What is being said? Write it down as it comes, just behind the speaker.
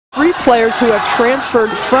3 players who have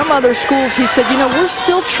transferred from other schools. He said, you know, we're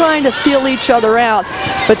still trying to feel each other out,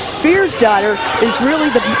 but Spheresdottir is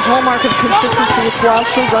really the hallmark of consistency. It's why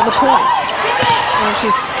she'll run the point. And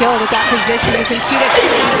she's skilled at that position. You can see that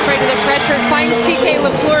she's not afraid of the pressure. Finds TK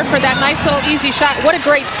LaFleur for that nice little easy shot. What a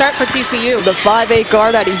great start for TCU. The 5'8"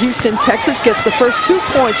 guard out of Houston, Texas gets the first 2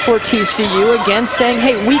 points for TCU. Again saying,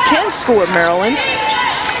 hey, we can score, Maryland.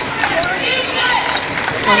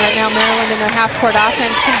 And right now, Maryland in their half-court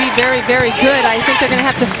offense can be very, very good. I think they're going to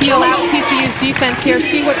have to feel out TCU's defense here,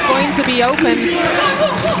 see what's going to be open.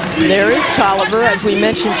 There is Tolliver. As we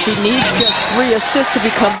mentioned, she needs just 3 assists to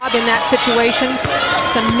become in that situation.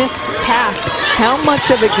 Just a missed pass. How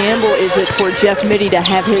much of a gamble is it for Jeff Mittie to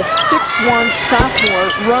have his 6'1" sophomore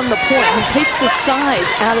run the point? He takes the size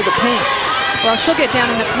out of the paint. Well, she'll get down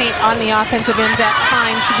in the paint on the offensive ends at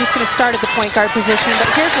times. She's just going to start at the point guard position. But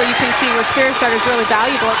here's where you can see where Spheresdottir is really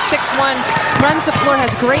valuable. At 6'1", runs the floor,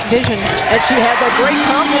 has great vision. And she has a great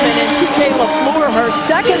compliment in TK LaFleur, her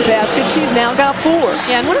second basket. She's now got 4.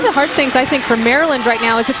 Yeah, and one of the hard things I think for Maryland right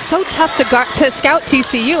now is it's so tough to scout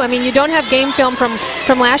TCU. I mean, you don't have game film from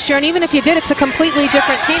last year, and even if you did, it's a completely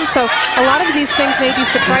different team. So a lot of these things may be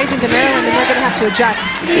surprising to Maryland, and they're going to have to adjust.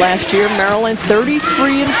 Last year, Maryland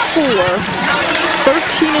 33-4.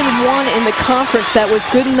 13-1 in the conference. That was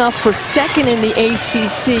good enough for second in the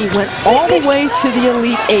ACC. Went all the way to the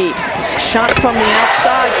Elite 8. Shot from the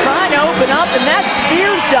outside, trying to open up, and that's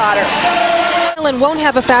Spheresdottir. Maryland won't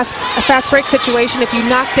have a fast break situation if you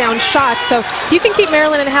knock down shots. So you can keep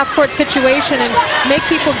Maryland in a half-court situation and make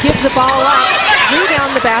people give the ball up,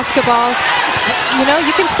 rebound the basketball. You know,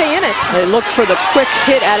 you can stay in it. They looked for the quick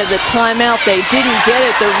hit out of the timeout. They didn't get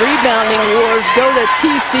it. The rebounding wars go to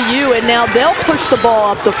TCU, and now they'll push the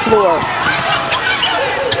ball up the floor.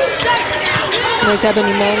 There's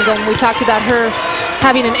Ebony Mangum. We talked about her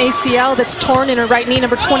having an ACL that's torn in her right knee,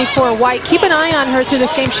 number 24, White. Keep an eye on her through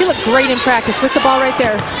this game. She looked great in practice with the ball right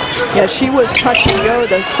there. Yeah, she was touch and go.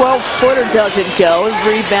 The 12-footer doesn't go.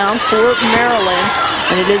 Rebound for Maryland,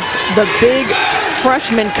 and it is the big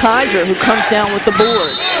freshman Kaiser who comes down with the board.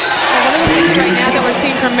 Well, one of the things right now that we're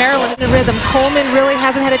seeing from Maryland in the rhythm, Coleman really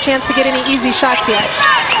hasn't had a chance to get any easy shots yet.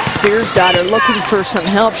 Spheresdottir looking for some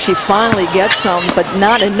help. She finally gets some, but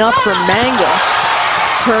not enough for Mangum.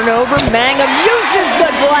 Turnover, Mangum uses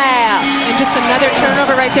the glass. And just another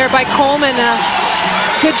turnover right there by Coleman.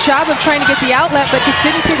 Good job of trying to get the outlet, but just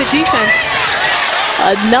didn't see the defense.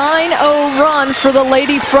 A 9-0 run for the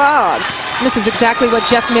Lady Frogs. This is exactly what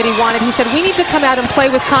Jeff Mittie wanted. He said, we need to come out and play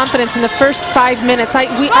with confidence in the first 5 minutes. Our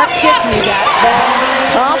kids need that.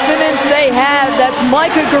 Confidence they have. That's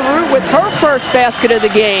Micah Garut with her first basket of the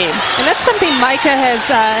game. And that's something Micah has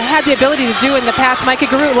had the ability to do in the past. Micah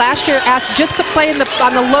Garut last year asked just to play on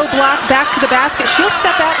the low block back to the basket. She'll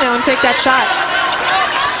step out now and take that shot.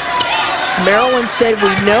 Maryland said, we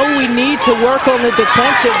know we need to work on the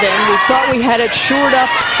defensive end. We thought we had it shored up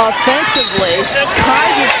offensively.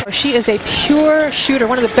 Kaiser. She is a pure shooter,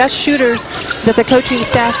 one of the best shooters that the coaching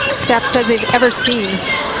staff said they've ever seen.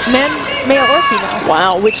 Men, male or female.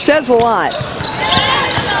 Wow, which says a lot.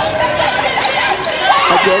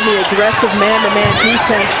 Again, the aggressive man-to-man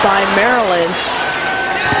defense by Maryland.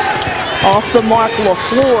 Off the mark,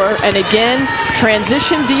 LaFleur, and again,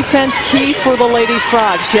 transition defense key for the Lady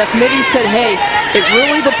Frogs. Jeff Mittie said, hey, it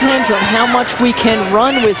really depends on how much we can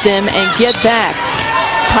run with them and get back.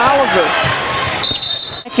 Tolliver,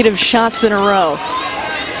 consecutive shots in a row.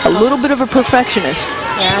 A little bit of a perfectionist.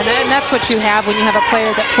 Yeah, and that's what you have when you have a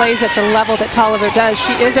player that plays at the level that Tolliver does.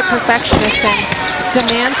 She is a perfectionist and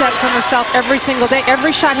demands that from herself every single day.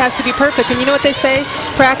 Every shot has to be perfect. And you know what they say?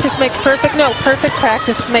 Practice makes perfect. No, perfect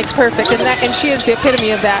practice makes perfect. And she is the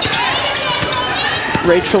epitome of that.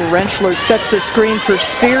 Rachel Rentschler sets the screen for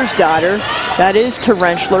Spheresdottir. That is to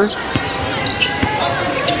Rentschler.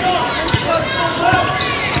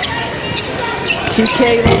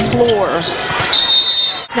 TK LaFleur.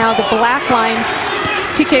 Now the black line.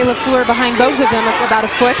 TK LaFleur behind both of them about a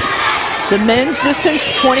foot. The men's distance,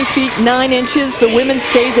 20 feet, 9 inches. The women's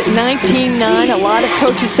stays at 19.9. A lot of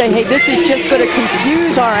coaches say, hey, this is just going to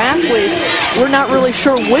confuse our athletes. We're not really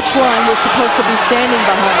sure which line we're supposed to be standing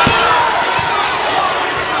behind.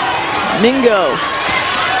 Mingo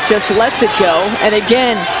just lets it go. And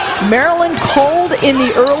again, Maryland cold in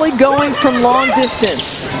the early going from long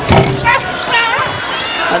distance.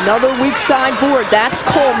 Another weak side board. That's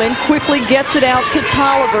Coleman. Quickly gets it out to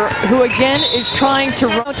Tolliver, who again is trying to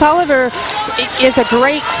run. Tolliver is a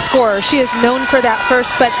great scorer. She is known for that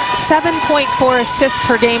first, but 7.4 assists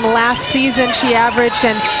per game last season she averaged,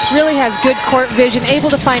 and really has good court vision, able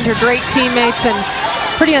to find her great teammates, and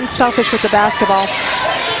pretty unselfish with the basketball.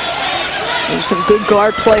 And some good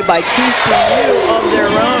guard play by TCU of their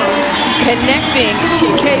own, connecting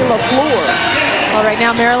TK LaFleur. Well, right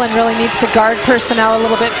now Maryland really needs to guard personnel a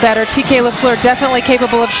little bit better. TK LaFleur definitely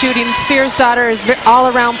capable of shooting. Sphere's daughter is an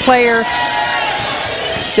all-around player.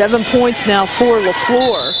 7 points now for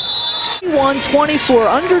LaFleur. 21-24,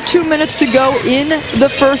 under 2 minutes to go in the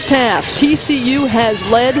first half. TCU has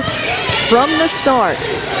led from the start.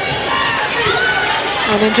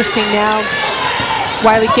 And interesting now,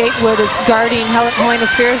 Wiley Gatewood is guarding Helena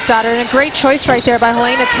Sphere's daughter, and a great choice right there by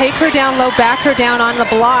Helena. Take her down low, back her down on the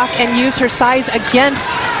block, and use her size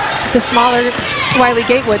against the smaller Wiley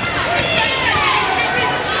Gatewood.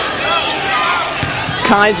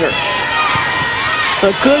 Kaiser,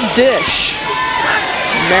 a good dish.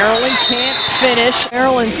 Maryland can't finish.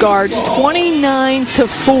 Maryland's guards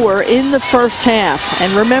 29-4 in the first half.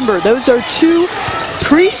 And remember, those are two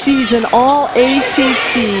preseason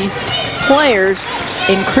All-ACC players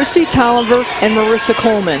in Christy Tolliver and Marissa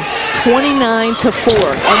Coleman. 29-4.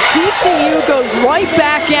 And TCU goes right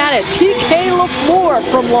back at it. TK LaFleur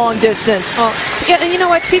from long distance. Well, you know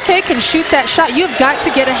what? TK can shoot that shot. You've got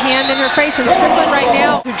to get a hand in her face. And Strickland right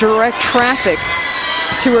now, direct traffic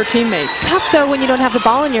to her teammates. Tough though when you don't have the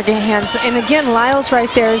ball in your hands. And again, Lyles right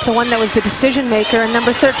there is the one that was the decision maker, and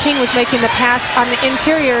number 13 was making the pass on the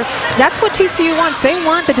interior. That's what TCU wants. They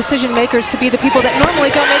want the decision makers to be the people that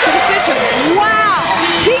normally don't make the decisions. Wow!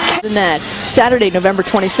 TK in that Saturday, November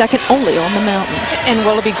 22nd, only on the Mountain. And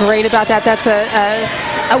what'll be great about that, that's a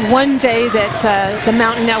one day that the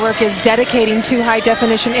Mountain Network is dedicating to high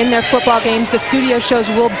definition in their football games. The studio shows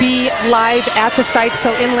will be live at the site,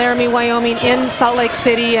 so in Laramie, Wyoming, in Salt Lake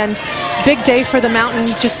City, and big day for the Mountain,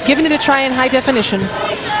 just giving it a try in high definition.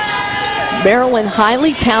 Maryland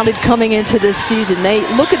highly touted coming into this season. They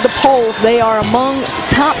look at the polls, they are among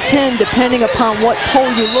top 10 depending upon what poll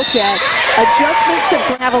you look at. Adjustments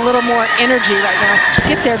that have a little more energy right now.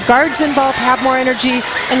 Get their guards involved, have more energy,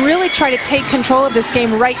 and really try to take control of this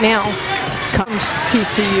game right now. Comes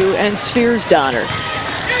TCU and Sphere's daughter.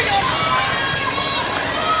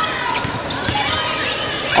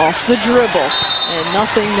 Off the dribble, and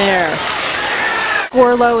nothing there.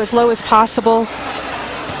 Score low as possible.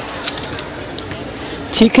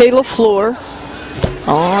 TK LaFleur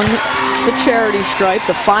on the charity stripe,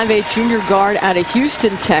 the 5'8" junior guard out of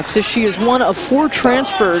Houston, Texas. She is one of 4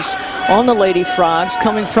 transfers on the Lady Frogs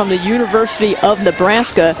coming from the University of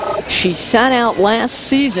Nebraska. She sat out last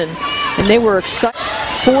season, and they were excited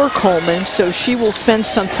for Coleman, so she will spend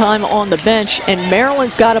some time on the bench, and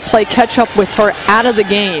Maryland's got to play catch up with her out of the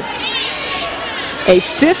game. A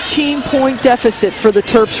 15-point deficit for the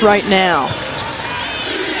Terps right now.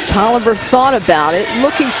 Tolliver thought about it,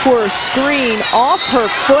 looking for a screen, off her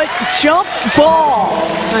foot, jump ball.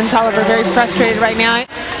 And Tolliver very frustrated right now.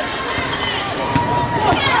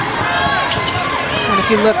 And if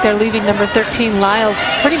you look, they're leaving number 13, Lyles,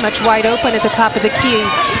 pretty much wide open at the top of the key.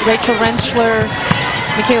 Rachel Rentschler,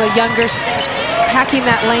 Michaela Younger packing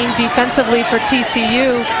that lane defensively for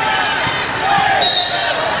TCU.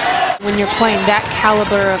 When you're playing that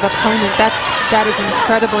caliber of opponent, that is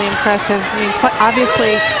incredibly impressive. I mean,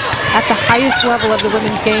 obviously at the highest level of the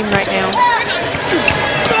women's game right now.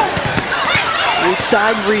 Weak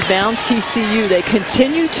side rebound, TCU. They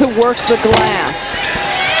continue to work the glass.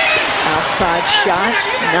 Outside shot,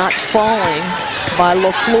 not falling by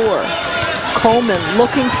LaFleur. Coleman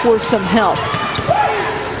looking for some help.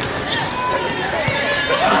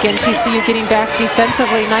 Again, TCU getting back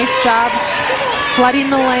defensively. Nice job flooding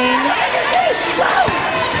the lane.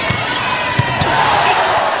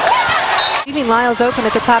 Leaving Lyles open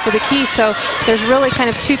at the top of the key, so there's really kind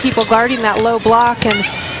of 2 people guarding that low block, and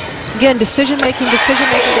again, decision-making.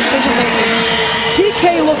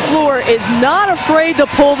 TK LaFleur is not afraid to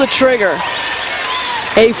pull the trigger.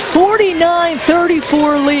 A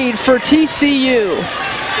 49-34 lead for TCU.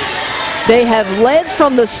 They have led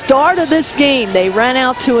from the start of this game. They ran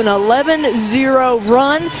out to an 11-0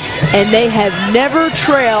 run, and they have never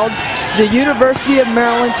trailed the University of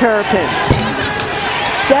Maryland Terrapins.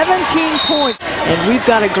 17 points, and we've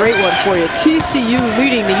got a great one for you. TCU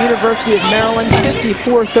leading the University of Maryland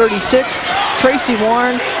 54-36. Tracy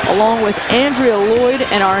Warren, along with Andrea Lloyd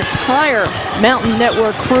and our entire Mountain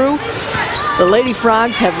Network crew. The Lady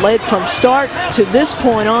Frogs have led from start to this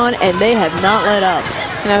point on, and they have not let up.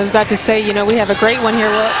 And I was about to say, you know, we have a great one here.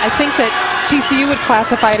 Well, I think that TCU would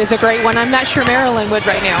classify it as a great one. I'm not sure Maryland would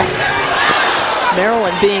right now.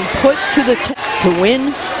 Maryland being put to the to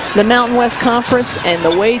win the Mountain West Conference, and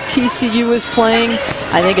the way TCU is playing,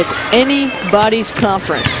 I think it's anybody's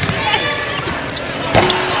conference.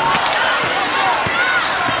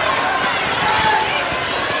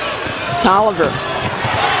 Tolliver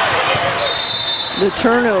the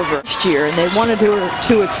turnover last year, and they wanted her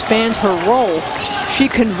to expand her role. She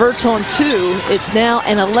converts on 2. It's now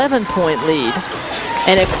an 11-point lead.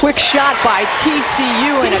 And a quick shot by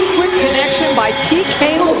TCU and a quick connection by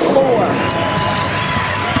TK LaFleur.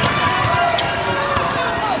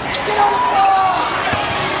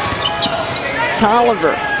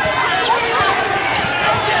 Tolliver.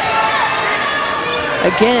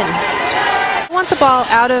 Again. I want the ball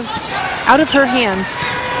out of her hands.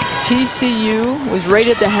 TCU was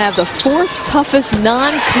rated to have the 4th toughest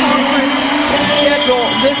non-conference schedule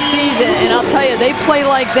this season. And I'll tell you, they play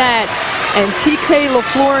like that. And TK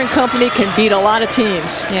LaFleur and company can beat a lot of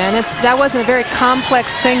teams. Yeah, and that wasn't a very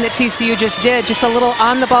complex thing that TCU just did. Just a little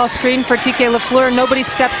on-the-ball screen for TK LaFleur. Nobody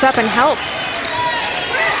steps up and helps.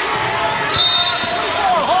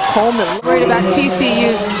 Coleman. I'm worried about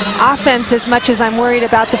TCU's offense as much as I'm worried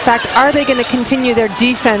about the fact, are they going to continue their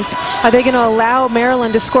defense? Are they going to allow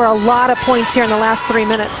Maryland to score a lot of points here in the last 3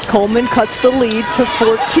 minutes? Coleman cuts the lead to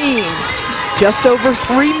 14. Just over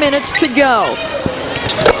 3 minutes to go.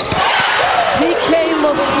 TK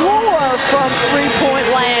LaFleur from 3-point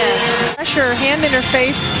land. Pressure, hand in her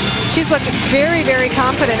face. She's looked very, very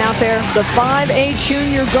confident out there. The 5'8"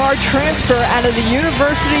 junior guard transfer out of the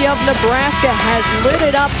University of Nebraska has lit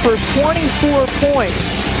it up for 24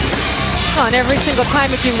 points. And every single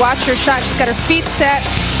time, if you watch her shot, she's got her feet set,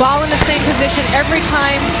 ball in the same position every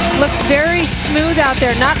time. Looks very smooth out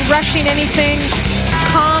there, not rushing anything.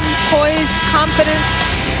 Calm, poised, confident.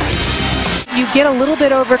 You get a little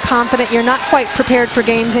bit overconfident, you're not quite prepared for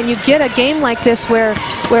games, and you get a game like this where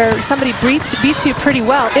somebody beats you pretty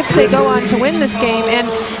well if they go on to win this game. And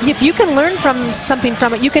if you can learn something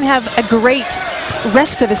from it, you can have a great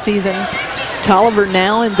rest of a season. Tolliver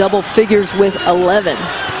now in double figures with 11.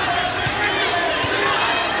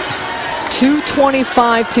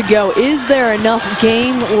 2:25 to go. Is there enough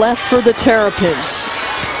game left for the Terrapins?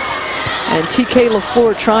 And TK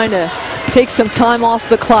LaFleur trying to take some time off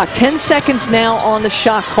the clock. 10 seconds now on the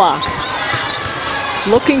shot clock.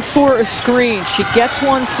 Looking for a screen. She gets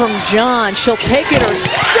one from John. She'll take it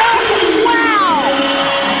herself. Wow!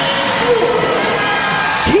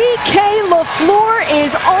 TK LaFleur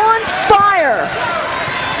is on fire.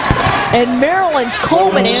 And Maryland's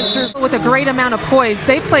Coleman answers with a great amount of poise.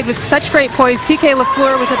 They played with such great poise. TK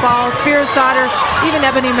LaFleur with the ball, Spears' daughter, even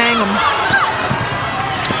Ebony Mangum.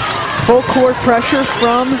 Full court pressure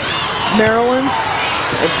from Maryland's,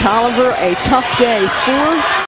 and Tolliver, a tough day for